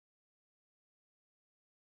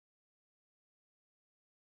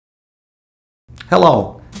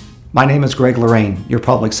Hello, my name is Greg Lorraine, your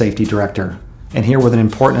Public Safety Director, and here with an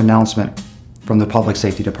important announcement from the Public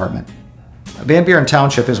Safety Department. Van Buren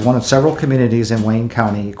Township is one of several communities in Wayne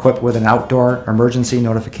County equipped with an outdoor emergency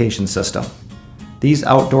notification system. These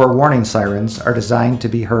outdoor warning sirens are designed to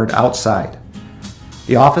be heard outside.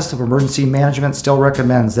 The Office of Emergency Management still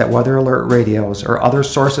recommends that weather alert radios or other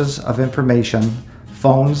sources of information,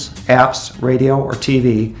 phones, apps, radio, or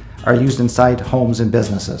TV are used inside homes and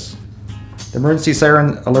businesses. The emergency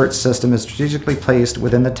siren alert system is strategically placed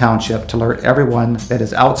within the township to alert everyone that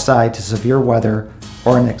is outside to severe weather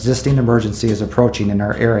or an existing emergency is approaching in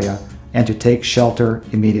our area and to take shelter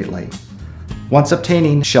immediately. Once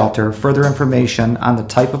obtaining shelter, further information on the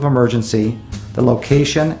type of emergency, the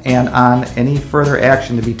location, and on any further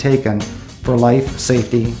action to be taken for life,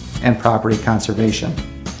 safety, and property conservation.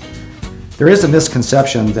 There is a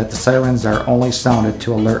misconception that the sirens are only sounded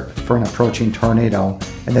to alert for an approaching tornado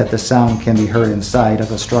and that the sound can be heard inside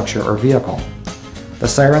of a structure or vehicle. The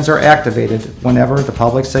sirens are activated whenever the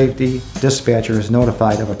public safety dispatcher is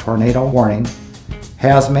notified of a tornado warning,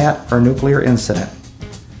 hazmat, or nuclear incident.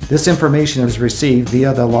 This information is received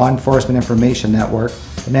via the Law Enforcement Information Network,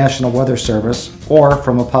 the National Weather Service, or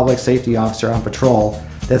from a public safety officer on patrol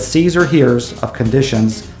that sees or hears of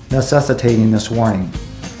conditions necessitating this warning.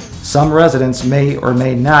 Some residents may or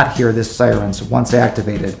may not hear the sirens once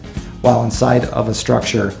activated while inside of a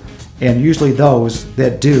structure, and usually those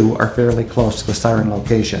that do are fairly close to the siren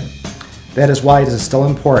location. That is why it is still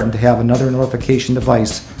important to have another notification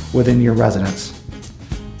device within your residence.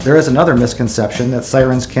 There is another misconception that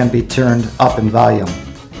sirens can be turned up in volume.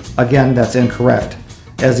 Again, that's incorrect,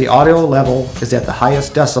 as the audio level is at the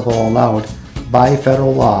highest decibel allowed by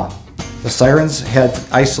federal law. The siren's head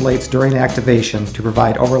isolates during activation to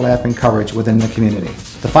provide overlapping coverage within the community.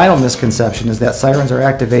 The final misconception is that sirens are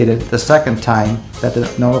activated the second time that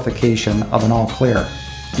the notification of an all clear.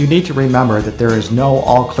 You need to remember that there is no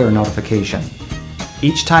all clear notification.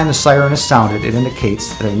 Each time the siren is sounded, it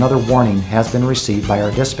indicates that another warning has been received by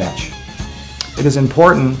our dispatch. It is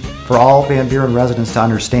important for all Van Buren residents to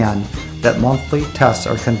understand that monthly tests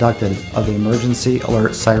are conducted of the emergency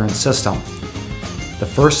alert siren system. The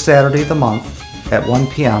first Saturday of the month at 1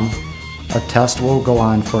 p.m., a test will go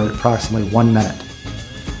on for approximately 1 minute,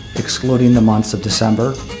 excluding the months of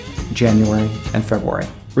December, January, and February.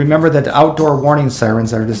 Remember that the outdoor warning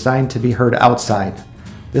sirens are designed to be heard outside.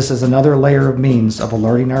 This is another layer of means of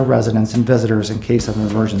alerting our residents and visitors in case of an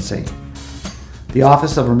emergency. The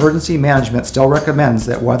Office of Emergency Management still recommends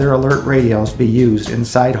that weather alert radios be used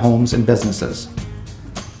inside homes and businesses.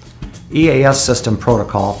 EAS system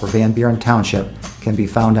protocol for Van Buren Township can be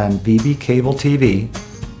found on VB Cable TV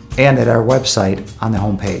and at our website on the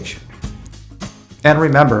homepage. And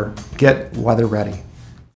remember, get weather ready.